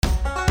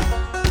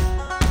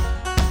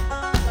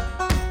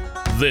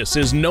This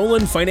is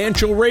Nolan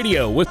Financial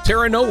Radio with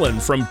Tara Nolan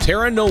from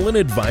Tara Nolan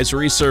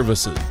Advisory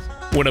Services.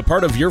 When a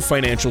part of your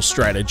financial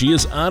strategy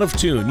is out of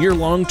tune, your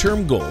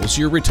long-term goals,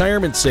 your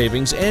retirement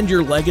savings, and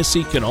your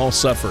legacy can all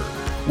suffer.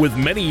 With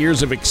many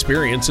years of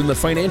experience in the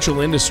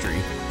financial industry,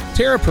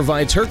 Tara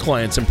provides her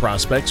clients and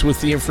prospects with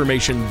the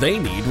information they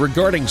need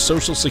regarding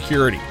Social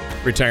Security,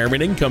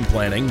 retirement income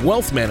planning,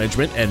 wealth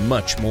management, and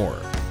much more.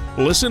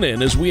 Listen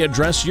in as we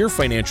address your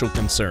financial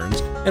concerns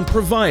and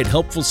provide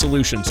helpful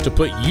solutions to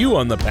put you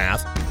on the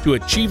path to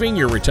achieving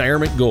your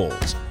retirement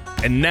goals.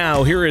 And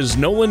now, here is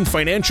Nolan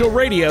Financial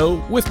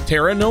Radio with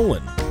Tara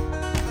Nolan.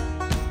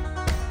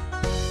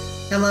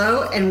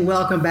 Hello, and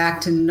welcome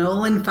back to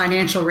Nolan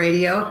Financial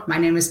Radio. My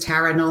name is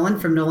Tara Nolan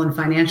from Nolan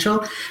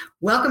Financial.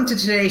 Welcome to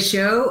today's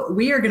show.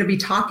 We are going to be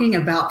talking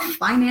about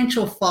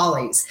financial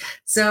follies.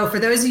 So for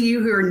those of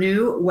you who are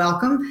new,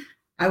 welcome.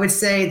 I would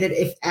say that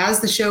as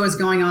the show is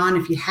going on,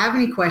 if you have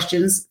any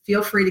questions,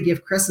 feel free to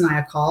give Chris and I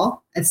a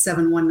call at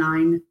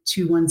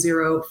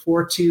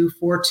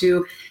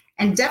 719-210-4242.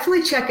 And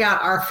definitely check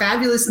out our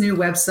fabulous new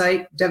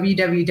website,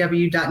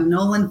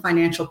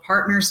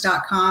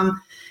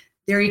 www.nolanfinancialpartners.com.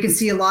 There you can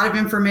see a lot of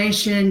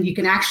information. You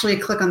can actually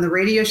click on the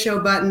radio show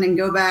button and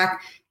go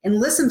back and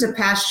listen to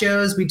past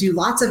shows. We do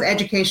lots of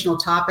educational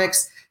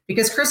topics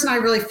because Chris and I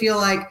really feel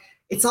like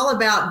it's all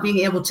about being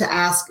able to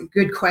ask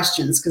good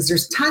questions because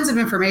there's tons of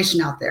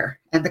information out there.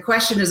 And the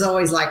question is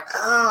always like,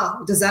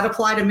 oh, does that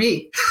apply to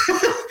me?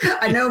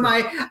 I know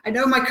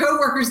my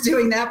coworker's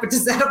doing that, but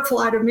does that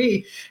apply to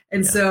me?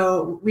 And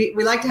so we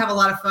like to have a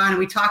lot of fun. And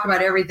we talk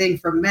about everything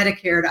from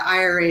Medicare to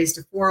IRAs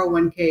to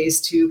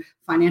 401ks to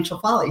financial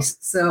follies.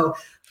 So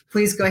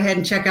please go ahead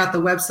and check out the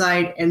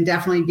website and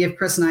definitely give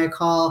Chris and I a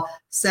call,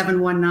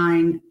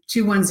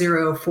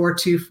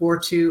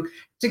 719-210-4242.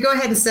 to go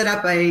ahead and set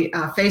up a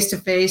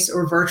face-to-face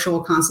or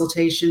virtual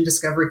consultation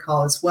discovery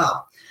call as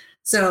well.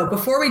 So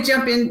before we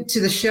jump into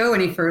the show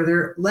any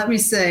further, let me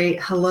say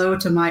hello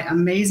to my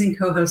amazing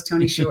co-host,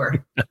 Tony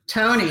Shore.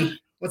 Tony,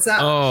 what's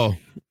up? Oh,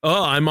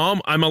 I'm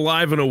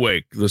alive and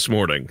awake this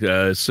morning.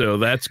 So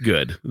that's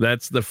good.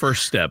 That's the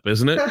first step,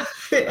 isn't it?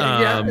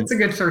 Yeah, it's a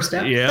good first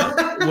step. Yeah.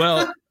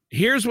 Well,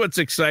 here's what's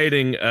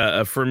exciting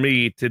for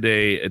me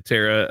today,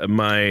 Tara.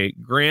 My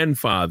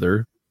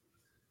grandfather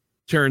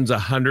turns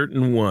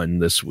 101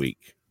 this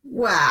week.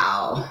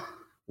 Wow.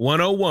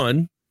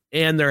 101.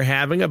 And they're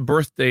having a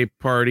birthday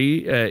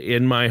party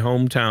in my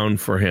hometown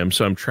for him.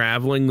 So I'm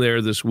traveling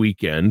there this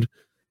weekend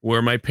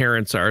where my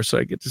parents are. So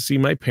I get to see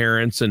my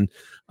parents, and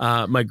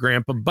my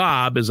grandpa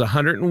Bob is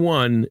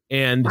 101,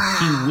 and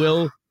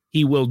wow.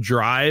 he will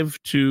drive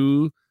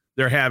to,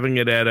 they're having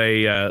it at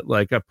a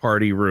like a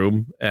party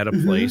room at a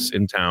place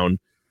in town.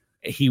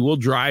 He will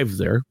drive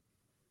there.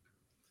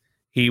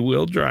 He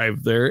will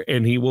drive there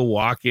and he will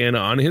walk in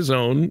on his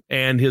own,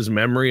 and his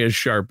memory is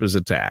sharp as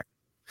a tack.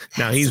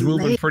 Now he's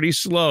moving pretty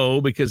slow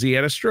because he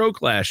had a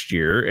stroke last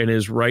year and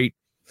his right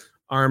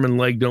arm and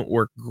leg don't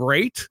work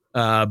great,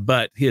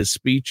 but his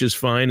speech is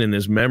fine and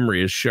his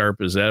memory is sharp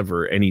as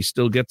ever, and he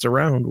still gets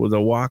around with a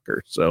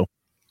walker. So,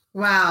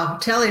 wow.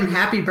 Tell him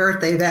happy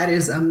birthday. That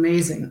is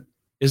amazing.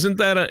 Isn't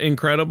that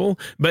incredible?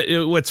 But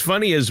what's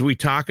funny is we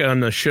talk on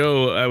the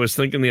show. I was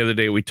thinking the other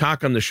day, we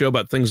talk on the show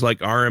about things like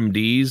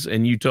RMDs,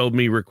 and you told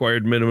me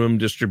required minimum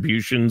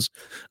distributions,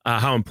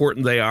 how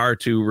important they are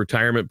to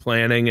retirement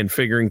planning and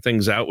figuring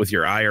things out with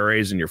your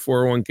IRAs and your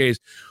 401ks.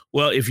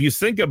 Well, if you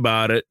think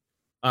about it,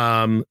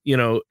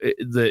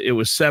 it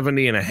was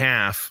 70 and a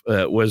half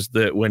was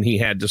when he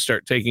had to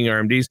start taking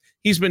RMDs.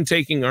 He's been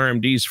taking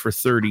RMDs for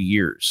 30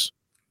 years.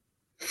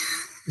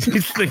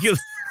 Think of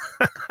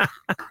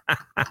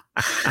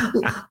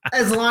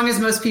as long as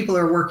most people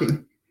are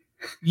working.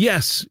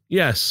 Yes.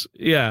 Yeah.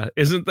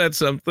 Isn't that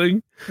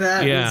something?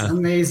 That is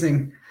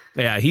amazing.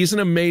 Yeah. He's an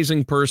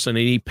amazing person,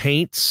 and he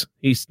paints.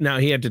 He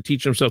had to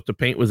teach himself to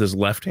paint with his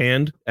left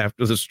hand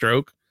after the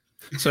stroke.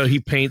 So he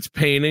paints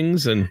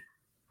paintings, and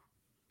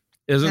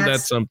isn't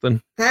that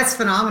something? That's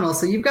phenomenal.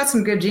 So you've got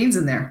some good genes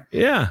in there.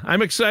 Yeah,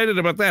 I'm excited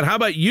about that. How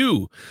about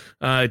you?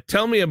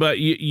 Tell me about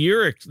you.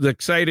 You're the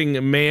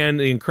exciting man,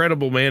 the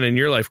incredible man in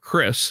your life,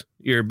 Chris,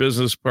 your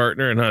business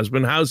partner and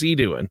husband. How's he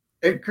doing?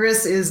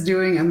 Chris is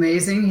doing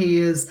amazing. He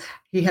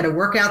had a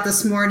workout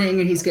this morning,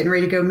 and he's getting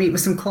ready to go meet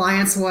with some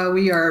clients while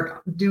we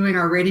are doing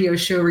our radio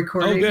show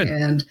recording. Oh, good.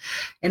 And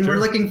sure. We're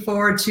looking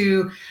forward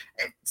to,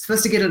 it's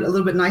supposed to get a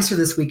little bit nicer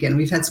this weekend.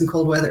 We've had some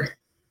cold weather.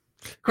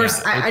 Of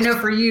course, yeah, I know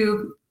for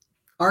you,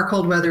 our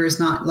cold weather is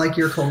not like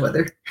your cold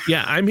weather.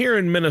 Yeah, I'm here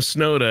in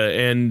Minnesota,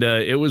 and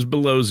it was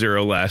below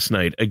zero last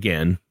night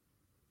again.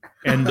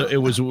 And it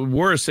was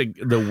worse.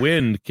 The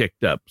wind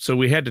kicked up. So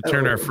we had to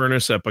turn our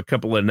furnace up a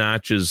couple of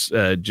notches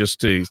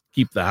just to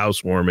keep the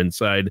house warm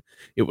inside.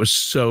 It was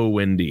so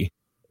windy.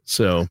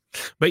 So,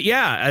 but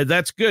yeah,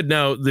 that's good.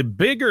 Now, the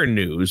bigger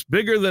news,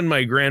 bigger than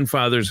my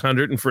grandfather's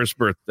 101st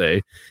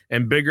birthday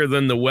and bigger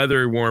than the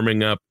weather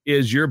warming up,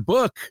 is your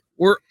book.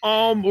 We're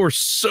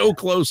so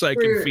close. I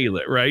can feel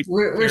it, right?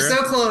 We're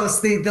so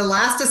close. The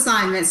last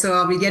assignment, so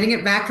I'll be getting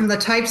it back from the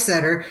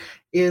typesetter,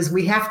 is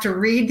we have to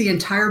read the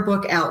entire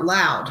book out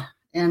loud.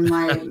 And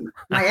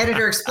my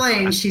editor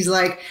explained, she's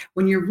like,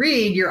 when you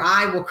read, your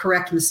eye will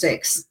correct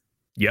mistakes.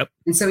 Yep.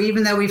 And so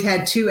even though we've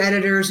had 2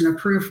 editors and a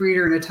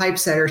proofreader and a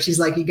typesetter, she's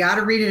like, you got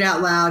to read it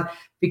out loud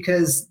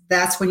because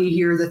that's when you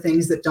hear the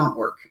things that don't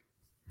work.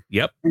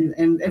 Yep.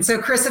 And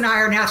so Chris and I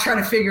are now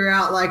trying to figure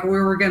out like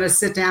where we're going to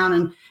sit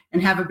down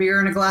and have a beer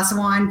and a glass of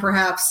wine,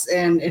 perhaps,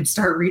 and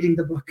start reading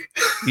the book.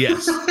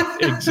 Yes,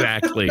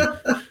 exactly.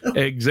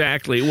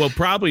 Exactly. Well,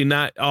 probably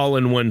not all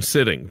in one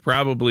sitting.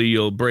 Probably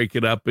you'll break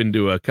it up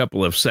into a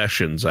couple of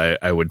sessions,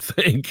 I would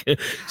think.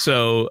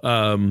 So,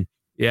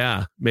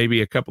 yeah,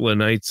 maybe a couple of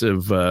nights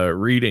of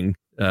reading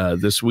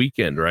this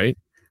weekend, right?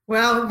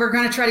 Well, we're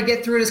going to try to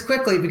get through it as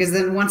quickly because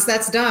then once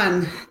that's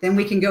done, then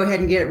we can go ahead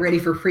and get it ready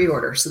for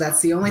pre-order. So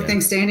that's the only thing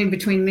standing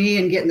between me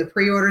and getting the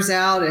pre-orders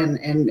out.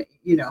 And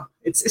you know,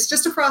 it's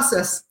just a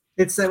process.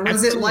 It's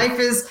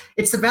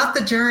it's about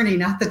the journey,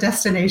 not the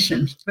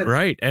destination. But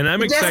right. And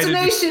I'm excited.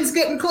 Destination's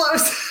getting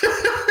close.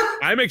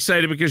 I'm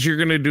excited because you're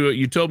going to do it.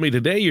 You told me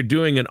today you're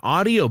doing an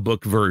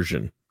audiobook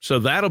version. So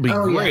that'll be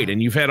great. Yeah.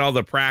 And you've had all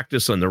the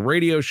practice on the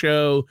radio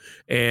show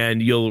and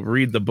you'll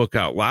read the book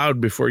out loud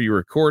before you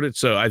record it.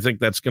 So I think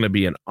that's going to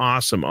be an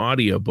awesome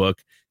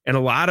audiobook. And a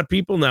lot of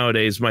people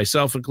nowadays,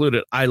 myself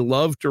included, I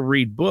love to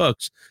read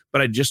books,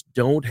 but I just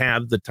don't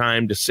have the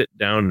time to sit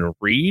down and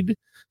read.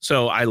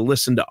 So I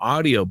listen to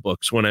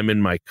audiobooks when I'm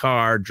in my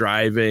car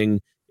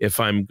driving, if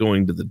I'm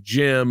going to the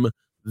gym.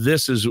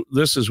 This is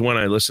when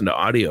I listen to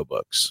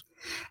audiobooks.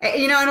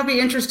 You know, it'll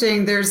be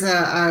interesting. There's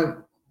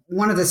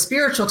one of the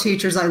spiritual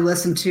teachers I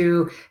listen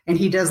to, and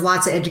he does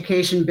lots of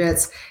education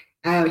bits.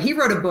 He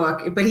wrote a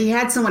book, but he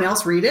had someone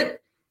else read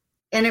it.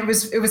 And it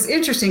was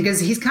interesting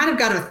because he's kind of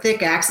got a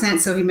thick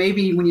accent. So he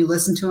maybe when you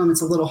listen to him,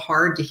 it's a little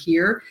hard to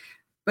hear.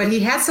 But he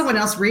had someone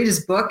else read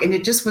his book and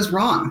it just was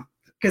wrong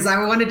because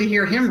I wanted to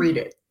hear him read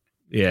it.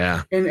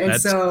 Yeah.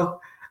 And so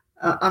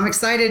I'm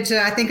excited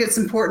I think it's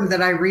important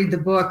that I read the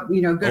book,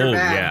 you know, good or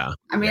bad. Yeah.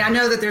 I mean, I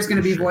know that there's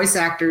going to be voice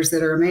actors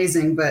that are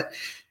amazing, but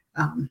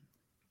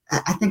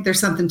I think there's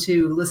something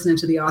to listening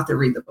to the author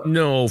read the book.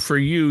 No, for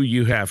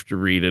you have to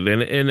read it.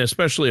 And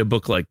especially a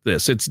book like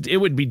this. It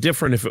would be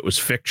different if it was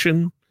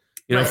fiction.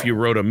 You know, if you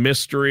wrote a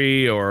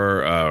mystery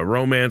or a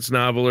romance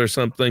novel or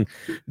something,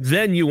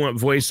 then you want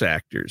voice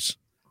actors.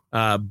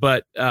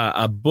 But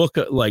a book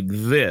like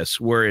this,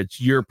 where it's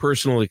your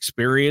personal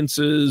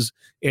experiences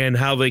and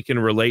how they can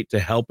relate to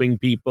helping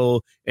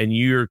people and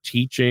you're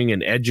teaching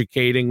and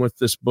educating with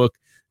this book,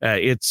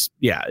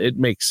 it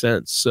makes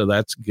sense. So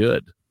that's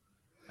good.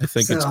 I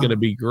think it's going to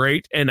be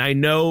great. And I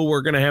know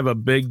we're going to have a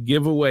big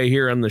giveaway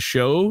here on the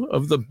show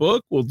of the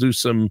book. We'll do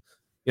some,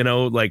 you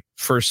know, like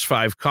first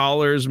 5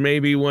 callers,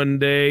 maybe one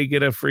day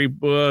get a free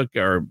book,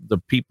 or the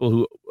people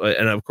who,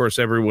 and of course,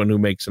 everyone who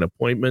makes an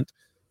appointment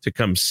to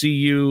come see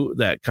you,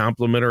 that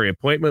complimentary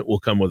appointment will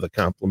come with a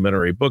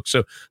complimentary book.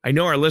 So I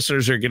know our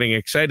listeners are getting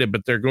excited,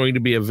 but they're going to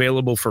be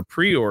available for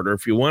pre-order.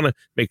 If you want to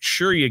make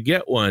sure you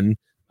get one,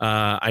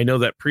 I know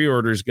that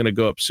pre-order is going to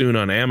go up soon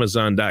on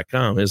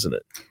Amazon.com, isn't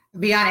it?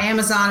 Be on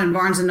Amazon and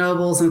Barnes and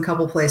Nobles and a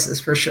couple places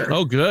for sure.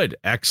 Oh, good.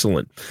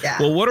 Excellent. Yeah,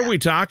 well, what are we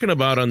talking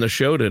about on the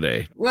show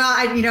today? Well,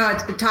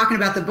 talking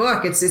about the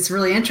book, it's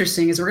really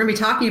interesting is we're going to be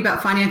talking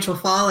about financial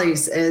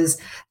follies. As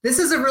this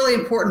is a really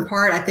important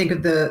part, I think,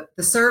 of the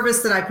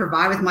service that I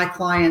provide with my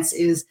clients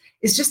is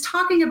just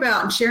talking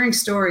about and sharing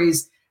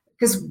stories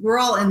because we're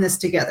all in this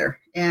together.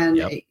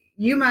 And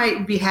you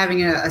might be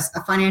having a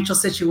financial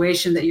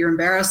situation that you're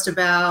embarrassed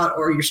about,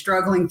 or you're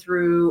struggling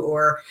through,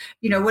 or,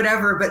 you know,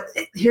 whatever. But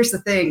here's the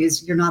thing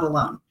is you're not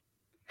alone.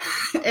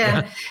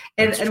 and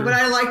what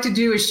I like to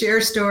do is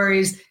share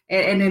stories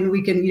and then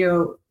we can, you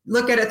know,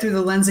 look at it through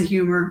the lens of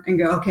humor and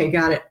go, okay,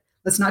 got it.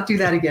 Let's not do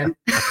that again.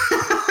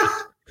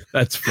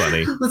 That's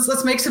funny.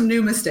 Let's make some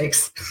new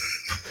mistakes.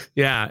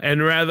 Yeah.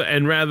 And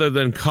rather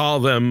than call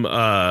them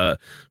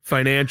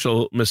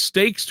financial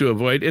mistakes to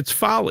avoid, it's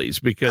follies,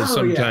 because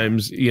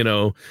sometimes, you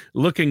know,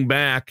 looking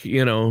back,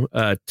 you know,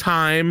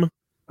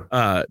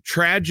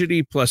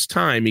 tragedy plus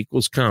time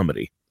equals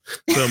comedy.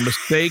 So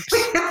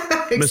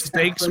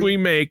mistakes we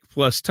make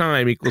plus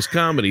time equals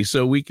comedy.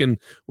 So we can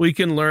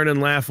learn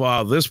and laugh.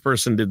 Wow, this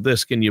person did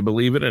this. Can you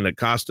believe it? And it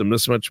cost them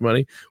this much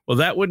money. Well,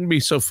 that wouldn't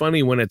be so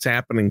funny when it's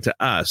happening to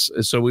us.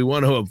 So we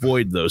want to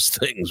avoid those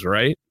things,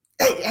 right?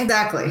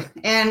 Exactly.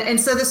 And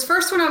so this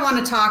first one I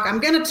want to talk, I'm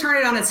going to turn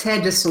it on its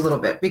head just a little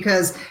bit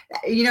because,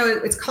 you know,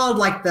 it's called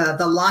like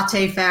the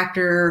latte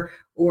factor,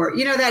 or,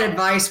 you know, that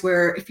advice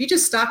where if you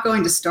just stop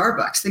going to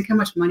Starbucks, think how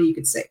much money you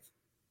could save.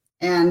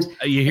 And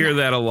you hear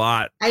that a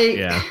lot.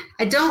 I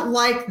don't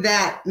like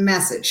that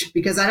message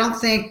because I don't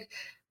think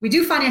we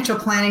do financial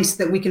planning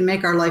so that we can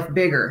make our life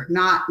bigger,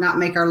 not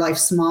make our life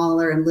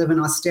smaller and live in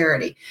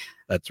austerity.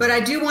 But right.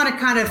 I do want to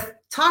kind of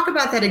talk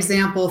about that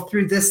example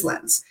through this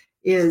lens.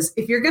 Is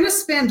if you're going to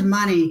spend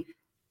money,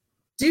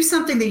 do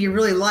something that you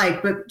really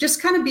like, but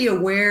just kind of be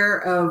aware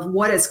of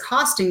what it's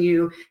costing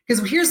you.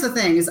 Because here's the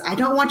thing is I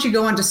don't want you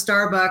going to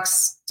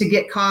Starbucks to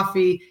get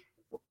coffee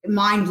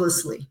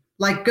mindlessly.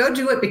 Like go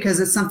do it because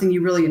it's something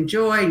you really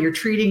enjoy and you're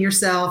treating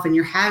yourself and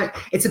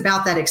it's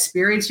about that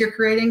experience you're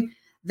creating.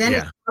 then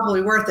it's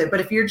probably worth it. But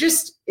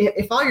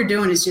if all you're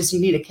doing is just, you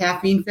need a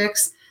caffeine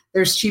fix,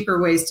 there's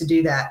cheaper ways to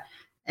do that.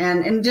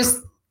 And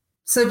just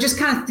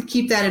kind of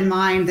keep that in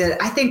mind,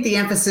 that I think the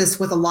emphasis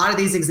with a lot of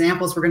these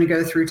examples we're going to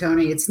go through,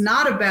 Tony, it's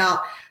not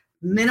about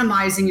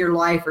minimizing your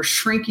life or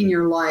shrinking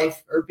your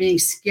life or being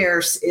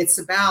scarce. It's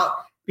about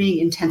being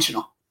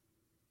intentional.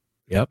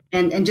 Yep.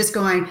 And just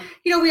going,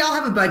 we all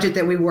have a budget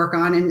that we work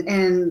on,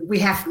 and we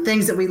have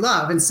things that we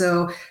love. And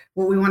so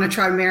what we want to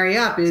try to marry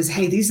up is,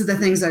 hey, these are the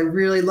things I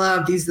really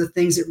love. These are the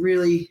things that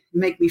really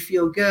make me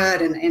feel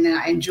good, and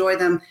I enjoy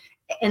them.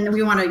 And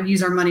we want to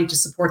use our money to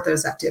support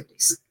those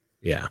activities.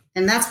 Yeah.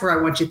 And that's where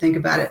I want you to think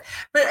about it.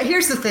 But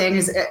here's the thing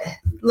is,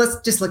 let's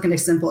just look at a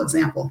simple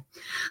example.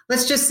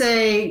 Let's just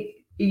say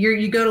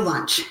you go to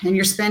lunch and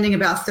you're spending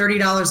about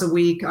 $30 a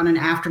week on an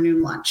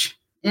afternoon lunch.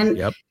 And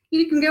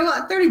you can go,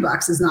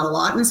 $30 is not a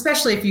lot. And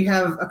especially if you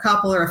have a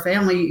couple or a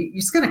family,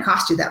 it's going to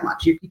cost you that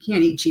much. You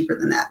can't eat cheaper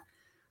than that.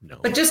 No.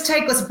 But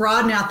let's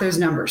broaden out those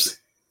numbers.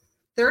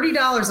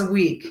 $30 a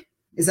week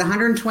is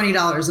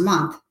 $120 a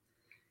month.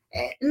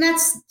 And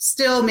that's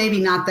still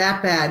maybe not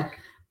that bad.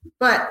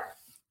 But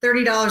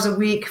 $30 a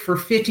week for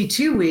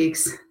 52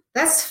 weeks,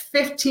 that's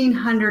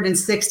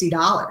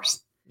 $1,560.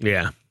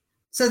 Yeah.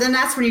 So then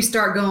that's when you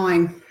start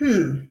going,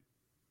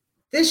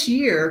 this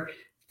year,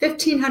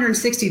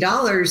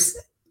 $1,560,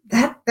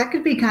 that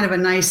could be kind of a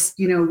nice,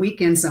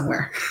 weekend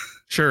somewhere.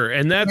 Sure.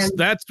 And that's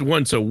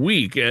once a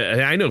week.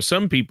 I know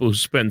some people who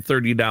spend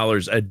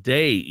 $30 a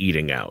day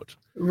eating out.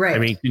 Right. I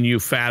mean, can you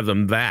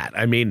fathom that?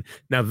 I mean,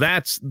 now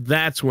that's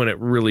when it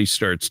really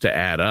starts to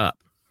add up.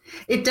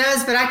 It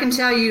does. But I can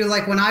tell you,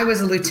 like when I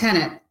was a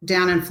lieutenant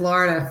down in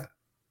Florida,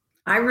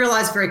 I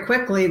realized very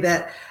quickly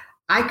that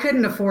I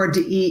couldn't afford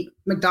to eat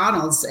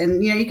McDonald's.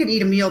 And, you could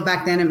eat a meal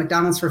back then at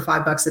McDonald's for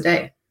 $5 a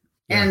day.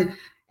 Yeah.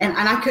 And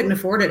I couldn't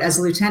afford it as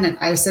a lieutenant.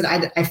 I said,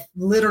 I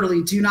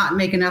literally do not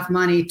make enough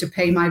money to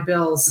pay my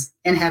bills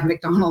and have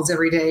McDonald's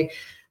every day.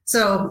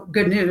 So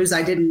good news,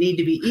 I didn't need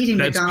to be eating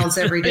McDonald's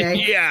every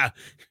day. Yeah.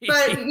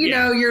 But,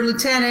 you're a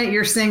lieutenant,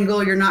 you're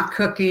single, you're not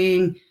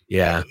cooking.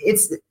 Yeah.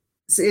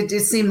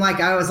 It seemed like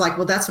I was like,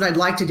 well, that's what I'd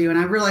like to do. And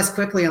I realized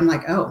quickly, I'm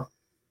like, oh,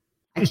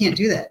 I can't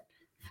do that.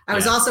 I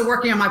was also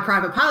working on my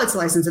private pilot's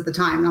license at the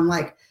time. And I'm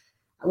like,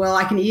 well,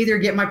 I can either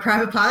get my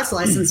private pilot's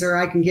license or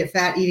I can get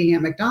fat eating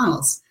at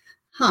McDonald's.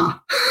 Huh.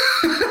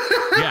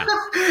 Yeah.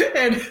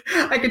 And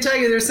I can tell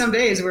you there's some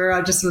days where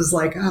I just was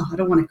like, oh, I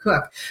don't want to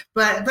cook.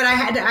 But I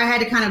had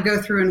to kind of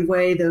go through and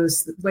weigh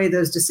those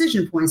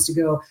decision points to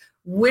go,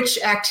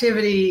 which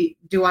activity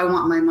do I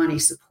want my money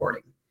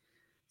supporting?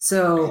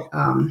 So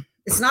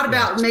it's not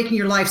about making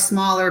your life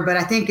smaller, but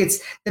I think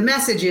the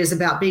message is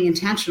about being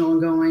intentional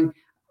and going,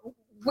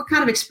 what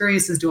kind of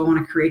experiences do I want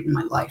to create in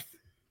my life?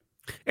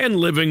 And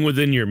living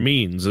within your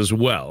means as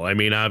well. I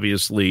mean,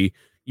 obviously,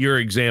 your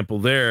example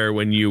there,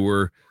 when you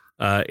were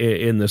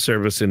in the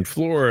service in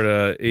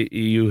Florida,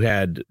 you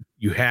had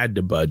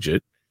to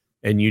budget,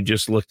 and you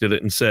just looked at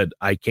it and said,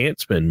 I can't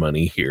spend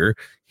money here.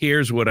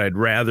 Here's what I'd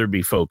rather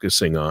be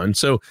focusing on.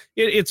 So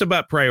it's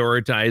about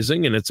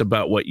prioritizing, and it's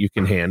about what you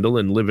can handle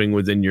and living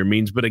within your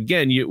means. But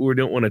again, we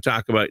don't want to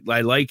talk about,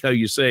 I like how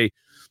you say,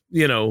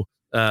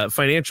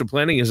 financial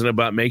planning isn't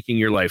about making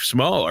your life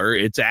smaller.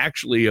 It's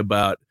actually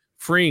about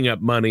freeing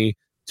up money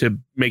to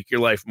make your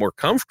life more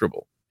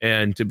comfortable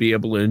and to be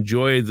able to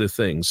enjoy the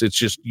things. It's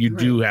just, you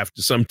do have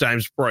to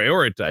sometimes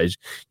prioritize.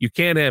 You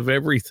can't have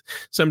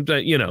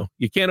sometimes,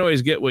 you can't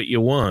always get what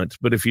you want,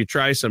 but if you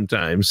try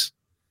sometimes,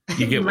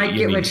 you might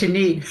get what you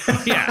need.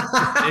 Yeah,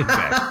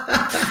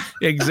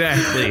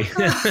 exactly.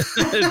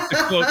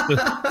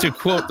 to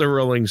quote the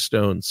Rolling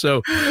Stones.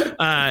 So,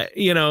 I've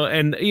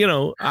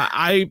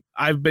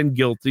been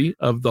guilty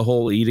of the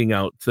whole eating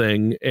out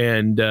thing.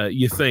 And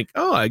you think,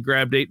 oh, I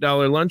grabbed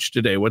 $8 lunch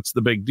today. What's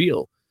the big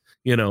deal?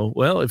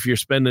 Well, if you're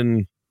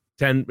spending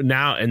 10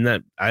 now, and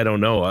that, I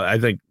don't know, I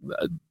think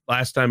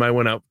last time I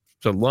went out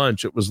to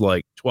lunch, it was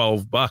like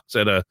 $12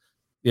 at a,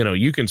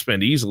 you can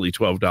spend easily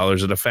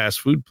 $12 at a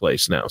fast food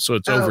place now. So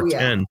it's over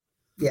 10.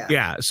 Yeah.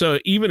 Yeah. So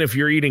even if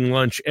you're eating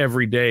lunch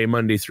every day,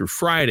 Monday through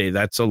Friday,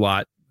 that's a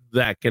lot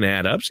that can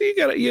add up. So you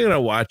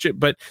gotta watch it.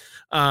 But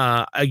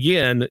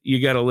again,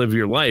 you got to live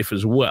your life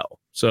as well.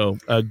 So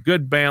a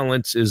good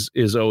balance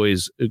is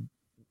always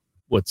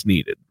what's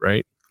needed,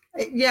 right?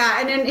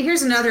 Yeah. And then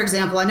here's another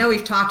example. I know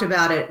we've talked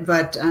about it,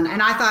 but,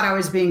 and I thought I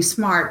was being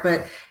smart,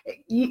 but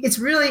it's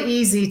really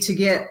easy to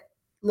get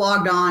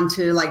logged on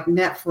to like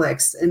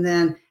Netflix, and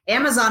then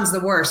Amazon's the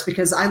worst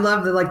because I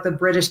love the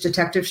British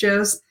detective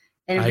shows,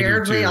 and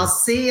invariably I'll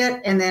see it.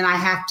 And then I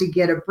have to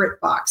get a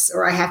BritBox,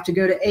 or I have to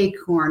go to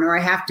Acorn, or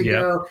I have to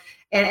go.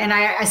 And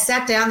I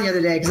sat down the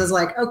other day because I was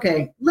like,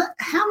 okay,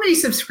 how many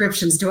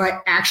subscriptions do I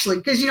actually,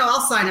 because,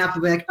 I'll sign up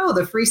and be like, oh,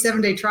 the free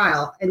 7-day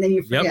trial. And then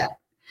you forget.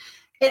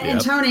 And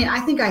Tony,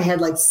 I think I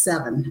had like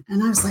 7.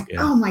 And I was like,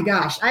 oh my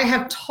gosh, I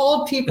have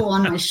told people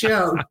on my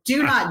show,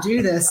 do not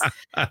do this.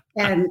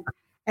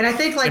 And I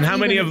think and how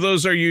many of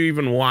those are you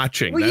even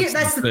watching? Well,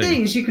 that's the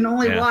thing is you can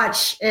only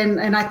watch.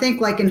 And I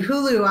think like in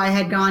Hulu, I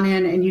had gone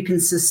in and you can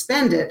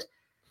suspend it.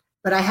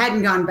 but I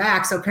hadn't gone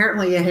back. So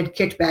apparently it had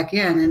kicked back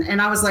in.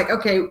 And I was like,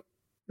 okay,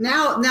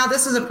 now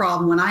this is a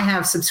problem when I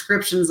have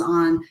subscriptions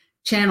on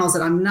channels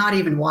that I'm not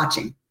even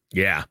watching.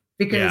 Yeah.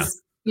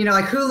 Because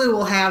like Hulu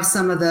will have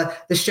some of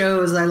the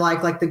shows I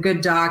like The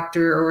Good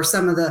Doctor, or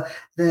some of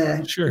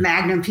the Sure.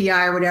 Magnum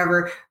PI or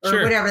whatever,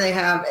 whatever they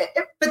have.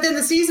 But then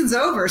the season's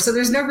over, so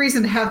there's no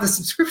reason to have the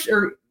subscription,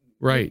 or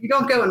right. You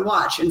don't go and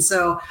watch. And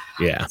so,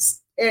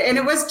 and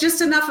it was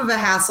just enough of a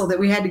hassle that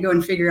we had to go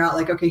and figure out,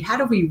 like, okay, how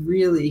do we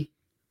really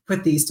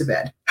put these to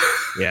bed?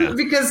 Yeah.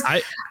 Because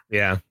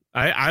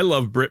I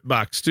love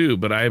BritBox too,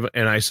 but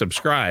I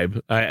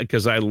subscribe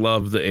because I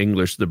love the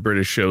English. The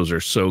British shows are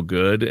so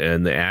good,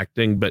 and the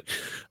acting, but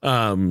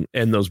and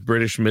those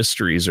British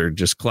mysteries are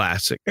just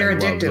classic. They're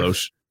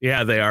addictive.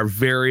 Yeah, they are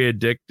very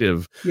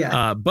addictive.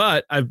 Yeah.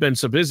 But I've been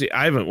so busy,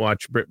 I haven't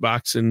watched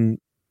BritBox in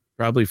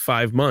probably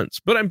 5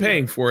 months, but I'm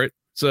paying for it.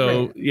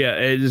 So yeah,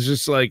 it's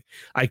just like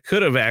I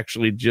could have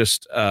actually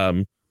just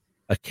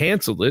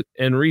canceled it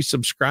and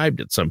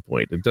resubscribed at some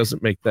point. It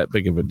doesn't make that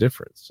big of a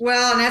difference.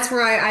 Well, and that's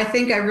where I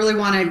think I really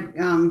want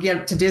to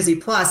get to Disney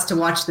Plus to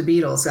watch the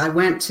Beatles. I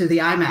went to the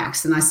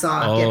IMAX and I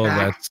saw Get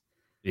Back.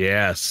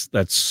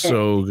 That's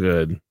so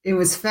good. It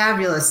was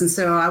fabulous. And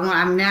so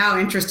I'm now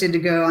interested to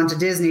go onto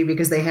Disney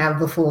because they have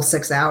the full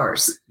 6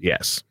 hours.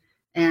 Yes.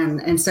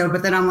 And so,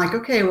 but then I'm like,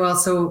 okay, well,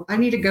 so I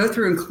need to go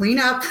through and clean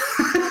up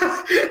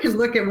and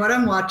look at what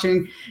I'm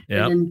watching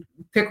and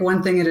pick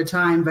one thing at a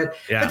time. But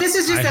this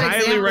is just an example.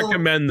 I highly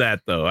recommend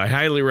that, though. I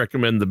highly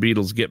recommend the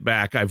Beatles Get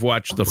Back. I've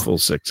watched the full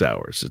 6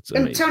 hours. It's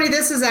amazing. And Tony,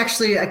 this is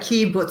actually a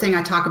key thing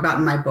I talk about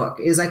in my book.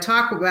 Is I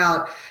talk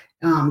about,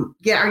 are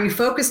you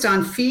focused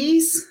on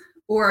fees,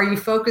 or are you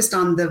focused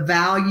on the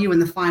value and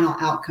the final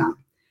outcome?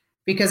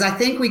 Because I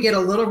think we get a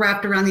little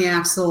wrapped around the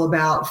axle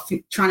about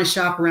trying to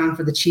shop around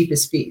for the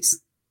cheapest fees.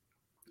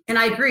 And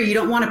I agree, you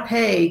don't want to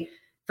pay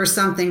for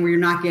something where you're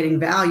not getting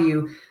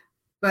value,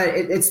 but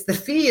it's the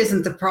fee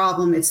isn't the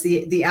problem, it's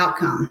the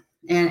outcome.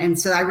 And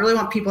so I really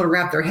want people to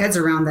wrap their heads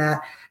around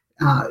that.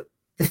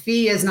 The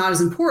fee is not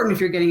as important if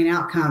you're getting an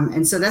outcome.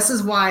 And so this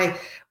is why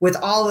with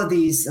all of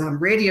these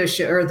radio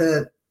show or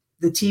the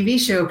TV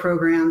show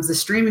programs, the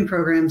streaming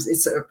programs,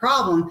 it's a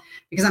problem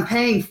because I'm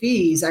paying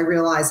fees, I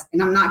realize,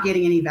 and I'm not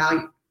getting any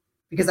value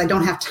because I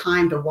don't have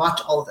time to watch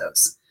all of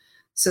those.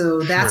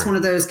 So that's one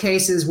of those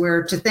cases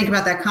where, to think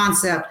about that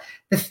concept,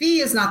 the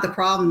fee is not the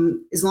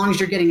problem as long as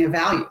you're getting a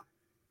value.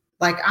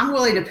 Like, I'm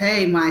willing to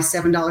pay my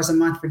 $7 a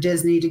month for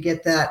Disney to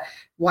get that,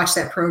 watch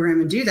that program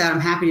and do that.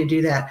 I'm happy to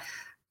do that.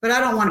 But I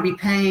don't want to be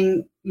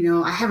paying,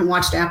 I haven't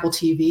watched Apple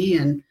TV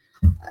in,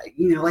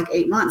 like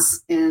 8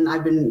 months, and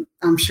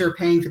I'm sure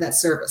paying for that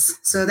service.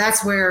 So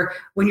that's where,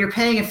 when you're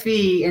paying a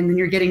fee and then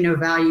you're getting no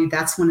value,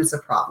 that's when it's a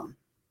problem.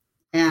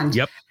 And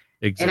exactly.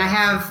 And I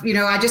have,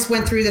 I just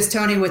went through this,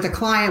 Tony, with a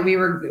client.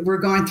 We're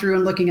going through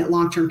and looking at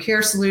long-term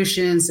care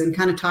solutions and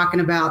kind of talking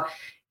about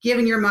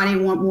giving your money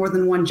more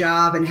than one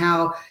job, and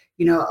how,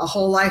 a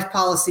whole life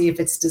policy, if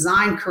it's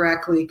designed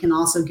correctly, can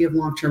also give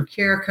long-term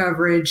care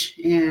coverage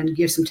and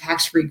give some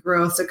tax-free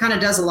growth. So it kind of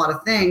does a lot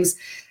of things,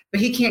 but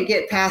he can't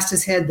get past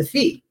his head the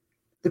fee,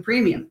 the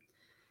premium.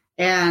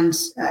 And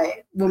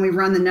when we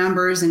run the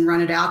numbers and run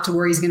it out to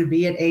where he's going to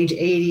be at age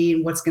 80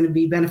 and what's going to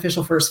be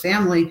beneficial for his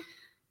family,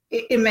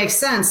 it makes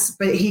sense,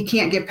 but he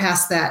can't get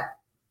past that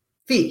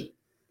fee.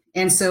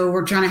 And so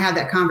we're trying to have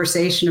that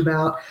conversation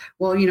about,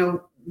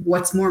 well,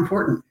 what's more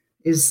important?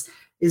 Is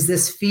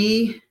this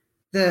fee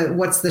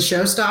what's the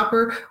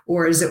showstopper,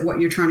 or is it what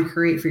you're trying to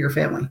create for your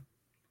family?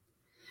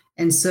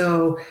 And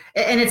so,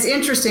 and it's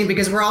interesting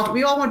because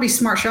we all want to be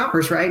smart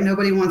shoppers, right?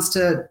 Nobody wants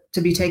to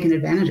be taken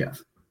advantage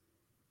of.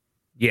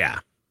 Yeah.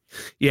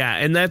 Yeah.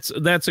 And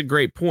that's a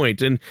great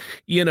point. And,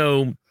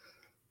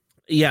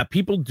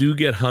 people do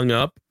get hung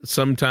up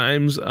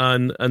sometimes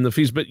on the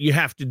fees, but you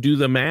have to do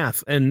the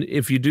math. And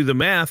if you do the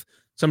math,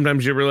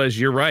 sometimes you realize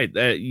you're right.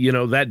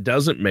 That, that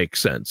doesn't make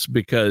sense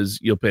because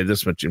you'll pay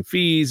this much in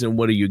fees. And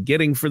what are you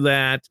getting for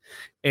that?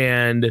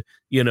 And,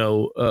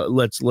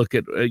 let's look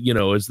at,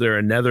 is there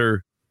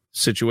another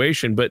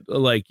situation? But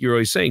like you're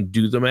always saying,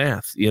 do the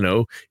math,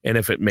 and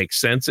if it makes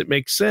sense, it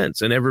makes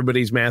sense. And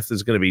everybody's math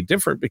is going to be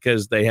different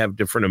because they have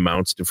different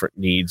amounts, different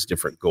needs,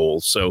 different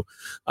goals. So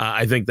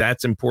I think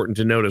that's important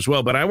to note as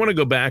well. But I want to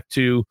go back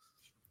to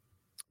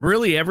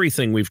really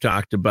everything we've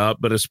talked about,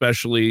 but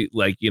especially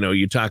like,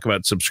 you talk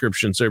about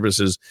subscription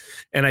services.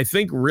 And I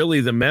think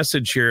really the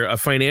message here, a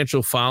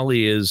financial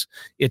folly, is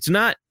it's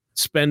not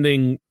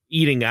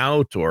eating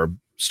out or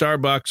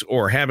Starbucks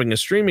or having a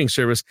streaming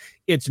service.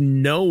 It's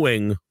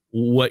knowing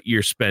what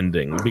you're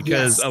spending,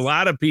 because a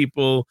lot of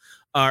people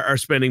are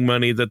spending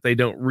money that they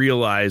don't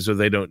realize or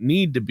they don't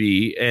need to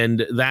be.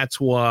 And that's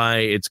why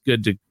it's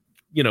good to,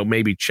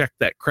 maybe check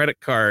that credit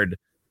card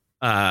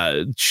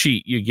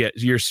sheet. You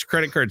get your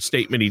credit card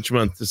statement each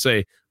month to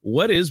say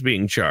what is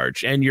being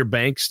charged, and your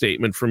bank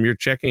statement from your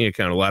checking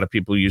account. A lot of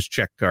people use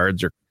check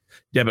cards or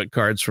debit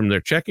cards from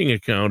their checking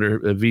account or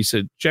a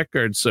Visa check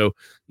card. So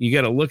you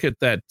got to look at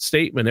that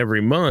statement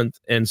every month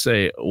and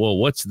say, well,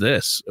 what's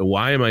this?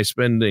 Why am I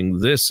spending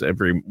this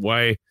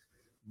why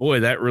boy,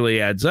 that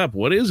really adds up.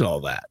 What is all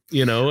that?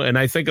 And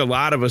I think a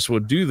lot of us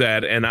would do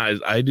that. And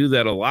I do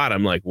that a lot.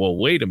 I'm like, well,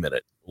 wait a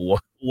minute.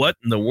 What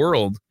in the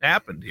world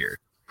happened here?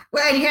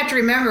 Well, and you have to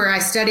remember, I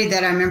studied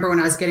that. I remember when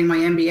I was getting my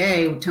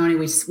MBA, Tony,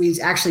 we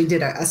actually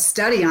did a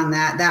study on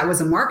that. That was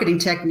a marketing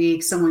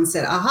technique. Someone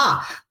said,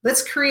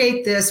 let's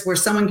create this where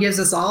someone gives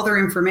us all their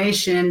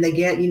information. They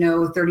get,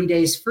 30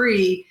 days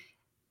free.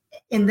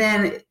 And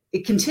then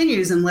it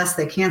continues unless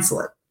they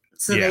cancel it.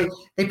 So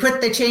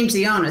they changed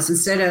the onus.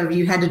 Instead of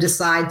you had to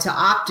decide to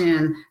opt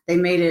in, they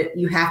made it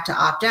you have to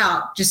opt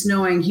out, just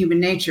knowing human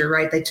nature,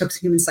 right? They took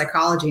human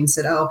psychology and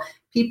said,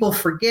 people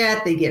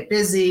forget, they get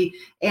busy,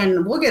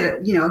 and we'll get a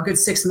good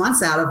 6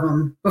 months out of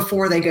them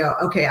before they go,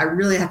 okay, I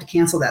really have to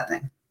cancel that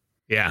thing.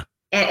 Yeah.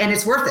 And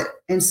it's worth it.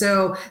 And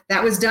so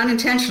that was done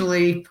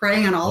intentionally,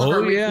 preying on all of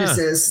our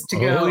weaknesses to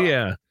go,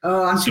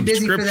 I'm too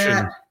busy for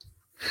that.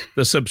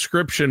 The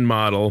subscription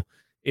model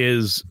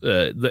is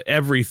the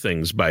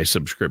everything's by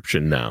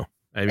subscription now.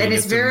 I mean, and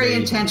it's very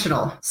amazing.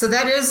 Intentional. So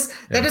that is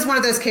one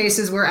of those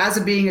cases where, as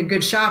being a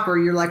good shopper,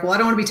 you're like, well, I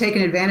don't want to be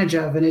taken advantage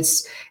of, and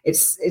it's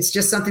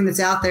just something that's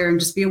out there,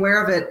 and just be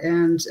aware of it.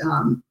 And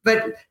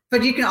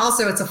but you can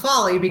also, it's a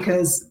folly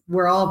because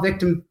we're all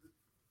victim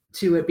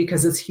to it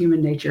because it's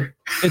human nature.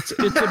 It's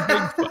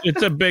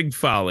a big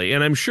folly,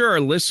 and I'm sure our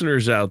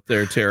listeners out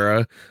there,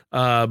 Tara,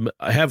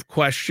 have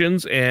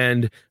questions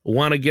and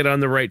want to get on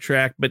the right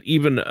track, but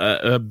even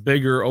a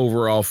bigger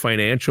overall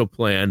financial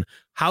plan.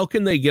 How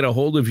can they get a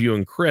hold of you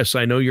and Chris?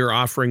 I know you're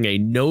offering a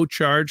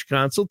no-charge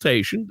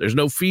consultation. There's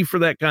no fee for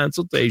that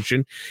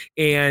consultation,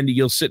 and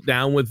you'll sit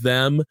down with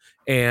them,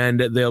 and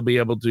they'll be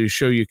able to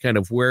show you kind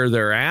of where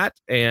they're at,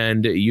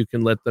 and you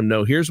can let them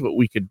know, here's what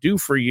we could do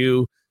for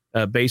you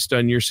based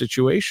on your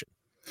situation.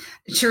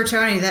 Sure,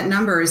 Tony. That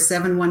number is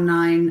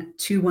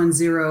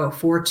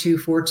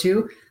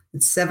 719-210-4242.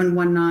 It's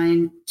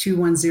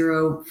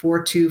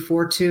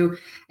 719-210-4242.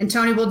 And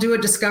Tony, we'll do a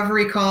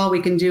discovery call.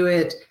 We can do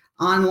it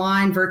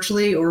online,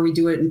 virtually, or we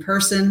do it in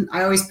person.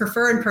 I always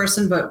prefer in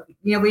person, but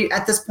we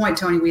at this point,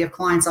 Tony, we have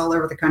clients all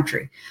over the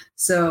country.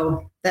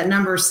 So that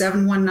number is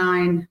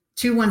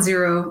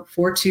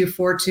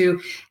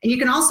 719-210-4242. And you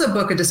can also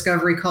book a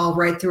discovery call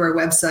right through our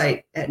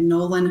website at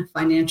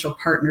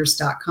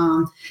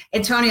nolanfinancialpartners.com.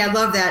 And Tony, I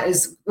love that.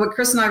 Is what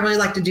Chris and I really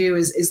like to do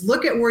is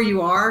look at where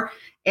you are,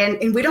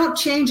 and we don't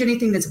change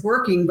anything that's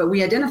working, but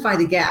we identify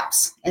the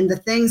gaps and the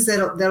things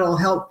that'll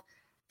help,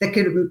 that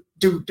could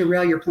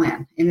derail your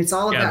plan. And it's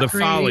all about the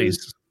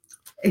follies.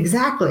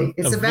 Exactly.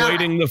 It's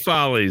avoiding the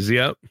follies.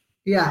 Yep.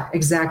 Yeah,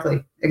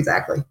 exactly.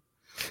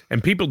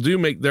 And people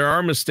there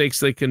are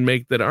mistakes they can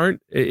make that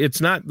it's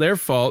not their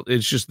fault.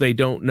 It's just they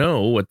don't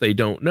know what they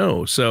don't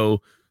know.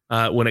 So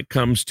when it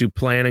comes to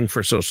planning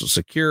for Social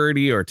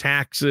Security or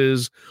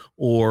taxes,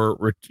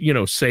 or,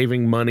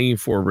 saving money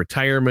for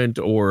retirement,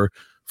 or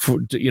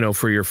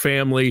for your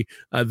family,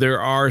 there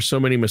are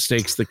so many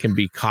mistakes that can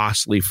be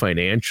costly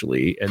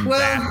financially. And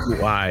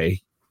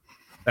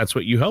that's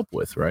what you help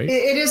with, right?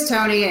 It is,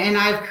 Tony. And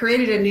I've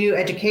created a new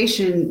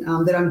education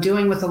that I'm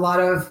doing with a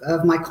lot of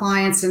my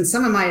clients and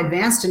some of my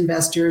advanced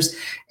investors.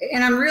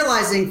 And I'm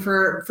realizing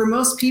for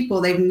most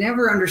people, they've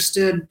never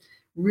understood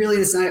really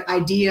this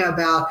idea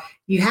about,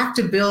 you have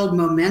to build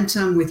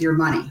momentum with your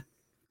money.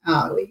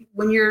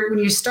 When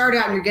you start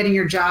out and you're getting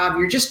your job,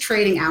 you're just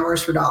trading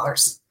hours for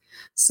dollars.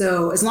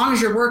 So as long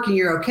as you're working,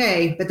 you're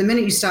okay. But the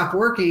minute you stop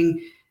working,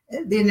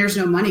 then there's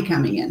no money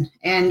coming in.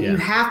 And you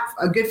have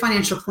a good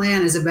financial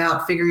plan is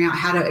about figuring out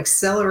how to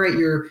accelerate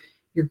your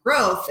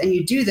growth. And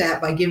you do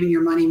that by giving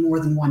your money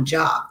more than one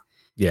job.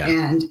 Yeah.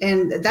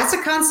 And that's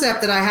a concept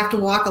that I have to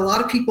walk a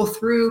lot of people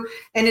through.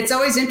 And it's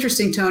always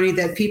interesting, Tony,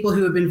 that people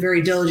who have been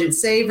very diligent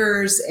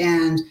savers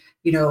and,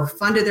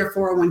 funded their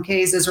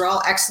 401ks, those are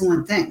all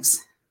excellent things,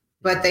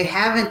 but they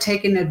haven't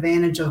taken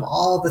advantage of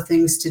all the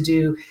things to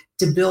do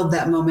to build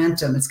that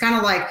momentum. It's kind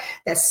of like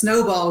that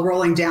snowball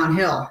rolling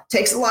downhill. It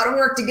takes a lot of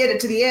work to get it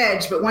to the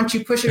edge, but once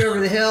you push it over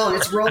the hill and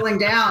it's rolling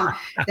down,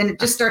 then it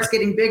just starts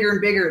getting bigger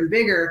and bigger and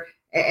bigger.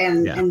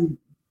 And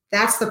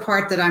that's the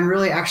part that I'm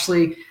really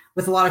actually,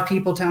 with a lot of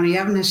people, Tony,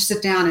 having to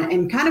sit down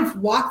and kind of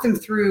walk them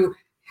through,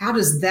 how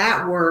does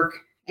that work,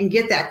 and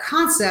get that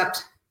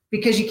concept,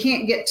 because you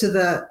can't get to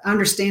the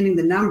understanding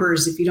the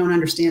numbers if you don't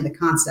understand the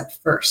concept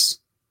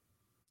first.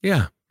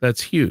 Yeah,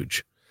 that's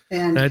huge.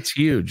 That's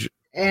huge.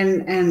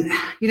 And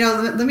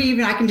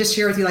I can just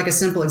share with you like a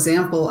simple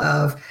example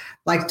of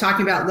like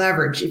talking about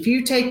leverage. If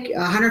you take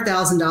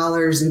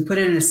 $100,000 and put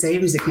it in a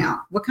savings account,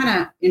 what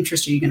kind of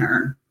interest are you going to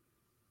earn?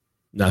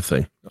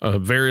 Nothing.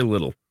 Very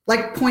little.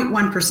 Like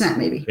 0.1%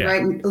 maybe,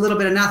 right? A little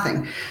bit of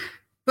nothing.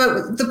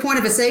 But the point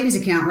of a savings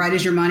account, right,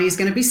 is your money is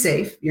going to be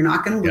safe. You're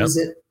not going to lose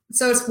it.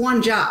 So it's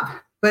one job.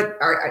 But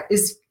are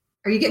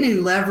you getting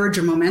any leverage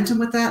or momentum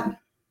with that?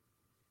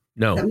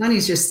 No. That money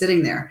is just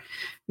sitting there.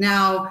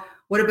 Now,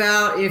 what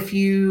about if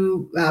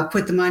you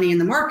put the money in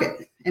the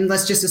market, and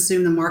let's just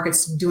assume the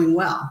market's doing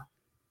well?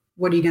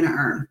 What are you going to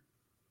earn?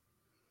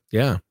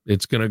 Yeah,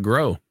 it's going to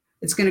grow.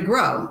 It's going to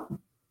grow.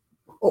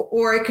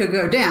 Or it could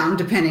go down,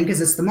 depending,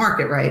 because it's the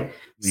market, right?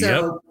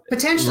 So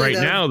Potentially,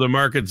 right now, the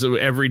markets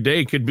every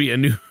day could be a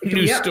new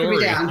story. Could be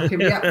down. Could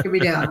be up. Could be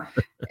down.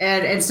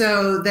 And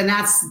so then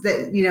that's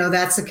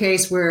the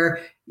case where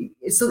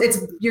it's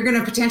you're going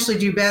to potentially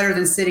do better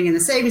than sitting in the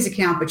savings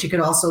account, but you could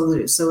also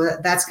lose. So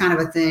that's kind of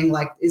a thing.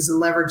 Like, is the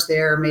leverage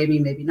there? Maybe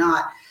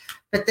not.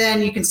 But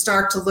then you can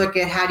start to look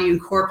at how do you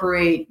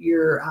incorporate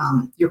your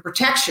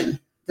protection,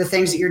 the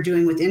things that you're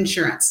doing with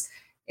insurance,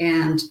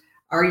 and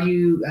are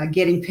you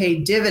getting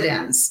paid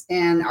dividends,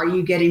 and are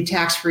you getting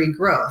tax-free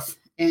growth?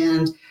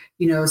 And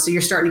so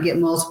you're starting to get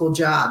multiple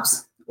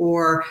jobs.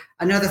 Or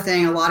another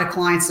thing, a lot of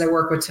clients that I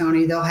work with,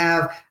 Tony, they'll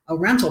have a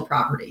rental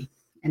property,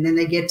 and then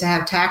they get to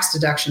have tax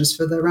deductions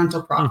for the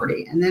rental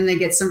property, and then they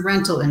get some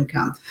rental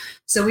income.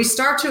 So we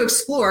start to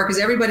explore,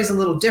 because everybody's a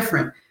little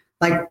different,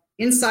 like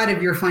inside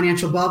of your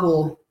financial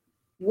bubble,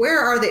 where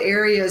are the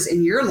areas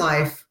in your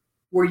life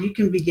where you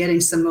can be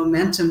getting some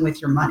momentum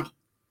with your money?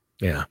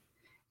 Yeah.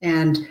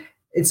 And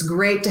it's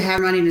great to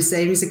have money in a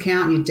savings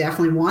account, and you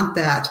definitely want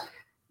that,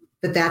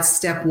 but that's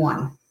step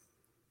one.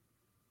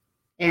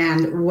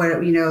 And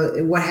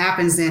what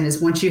happens then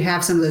is, once you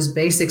have some of those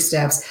basic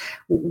steps,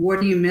 what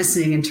are you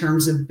missing in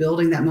terms of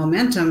building that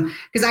momentum?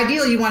 Because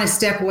ideally you want to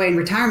step away in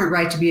retirement,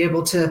 right, to be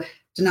able to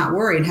not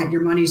worry and have your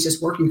money is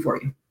just working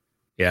for you.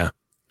 Yeah.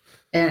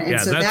 And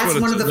so that's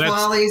one of the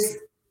follies.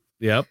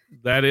 Yep.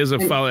 That is a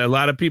folly. A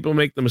lot of people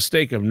make the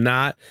mistake of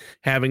not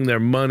having their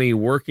money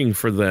working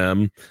for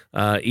them,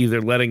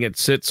 either letting it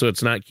sit so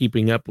it's not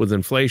keeping up with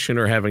inflation,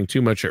 or having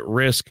too much at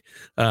risk.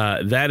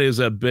 That is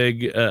a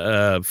big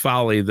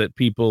folly that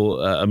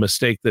a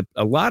mistake that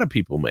a lot of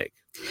people make.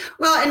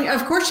 Well, and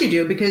of course you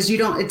do, because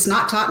it's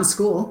not taught in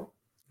school.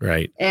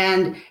 Right.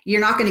 And you're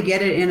not going to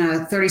get it in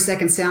a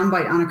 30-second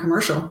soundbite on a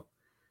commercial.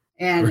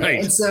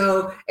 And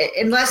so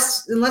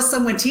unless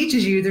someone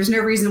teaches you, there's no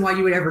reason why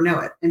you would ever know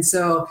it. And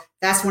so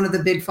that's one of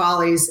the big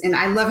follies. And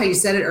I love how you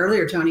said it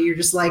earlier, Tony. You're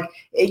just like,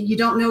 you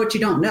don't know what you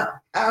don't know.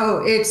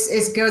 Oh, it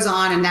goes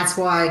on. And that's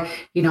why,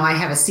 I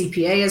have a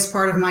CPA as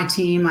part of my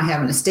team. I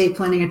have an estate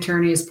planning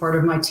attorney as part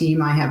of my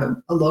team. I have a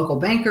local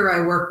banker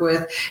I work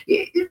with,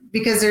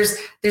 because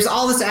there's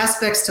all this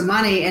aspects to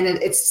money, and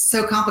it's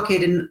so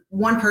complicated. And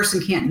one person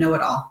can't know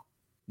it all.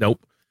 Nope.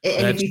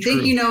 And if you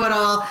think you know it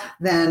all,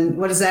 then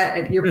what is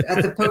that? You're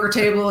at the poker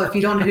table. If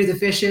you don't know who the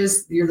fish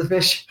is, you're the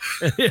fish.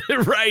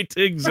 Right,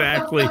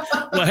 exactly.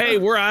 Well, hey,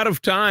 we're out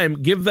of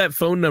time. Give that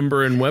phone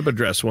number and web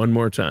address one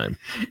more time.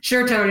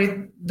 Sure,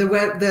 Tony.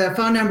 The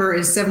phone number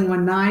is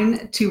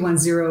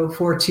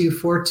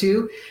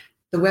 719-210-4242.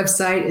 The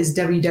website is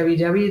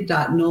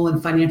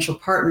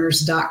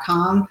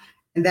www.nolanfinancialpartners.com.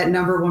 And that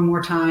number, one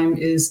more time,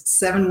 is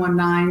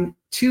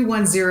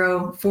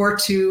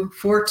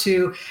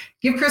 719-210-4242.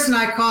 Give Chris and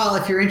I a call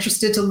if you're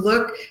interested to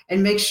look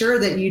and make sure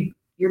that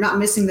you're not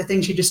missing the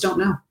things you just don't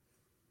know.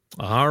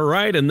 All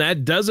right. And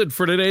that does it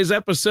for today's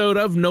episode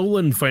of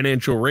Nolan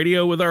Financial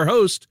Radio with our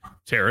host,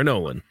 Tara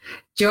Nolan.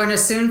 Join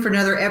us soon for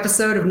another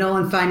episode of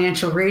Nolan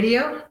Financial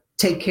Radio.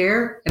 Take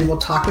care, and we'll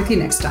talk with you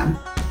next time.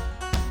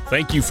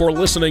 Thank you for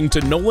listening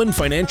to Nolan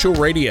Financial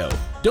Radio.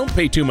 Don't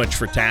pay too much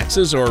for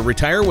taxes or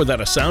retire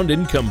without a sound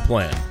income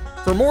plan.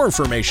 For more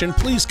information,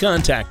 please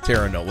contact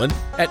Tara Nolan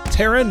at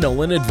Tara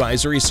Nolan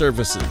Advisory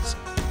Services.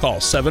 Call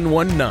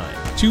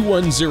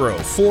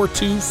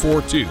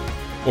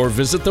 719-210-4242 or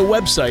visit the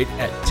website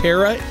at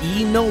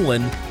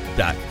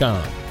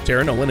taraenolan.com.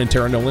 Tara Nolan and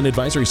Tara Nolan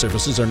Advisory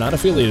Services are not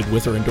affiliated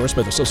with or endorsed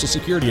by the Social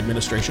Security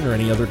Administration or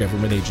any other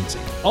government agency.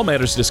 All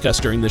matters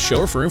discussed during this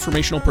show are for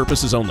informational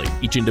purposes only.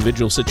 Each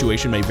individual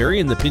situation may vary,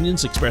 and the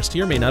opinions expressed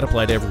here may not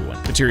apply to everyone.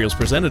 Materials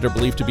presented are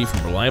believed to be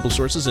from reliable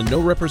sources, and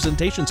no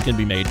representations can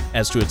be made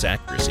as to its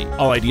accuracy.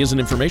 All ideas and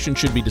information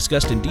should be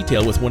discussed in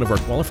detail with one of our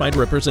qualified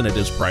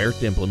representatives prior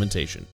to implementation.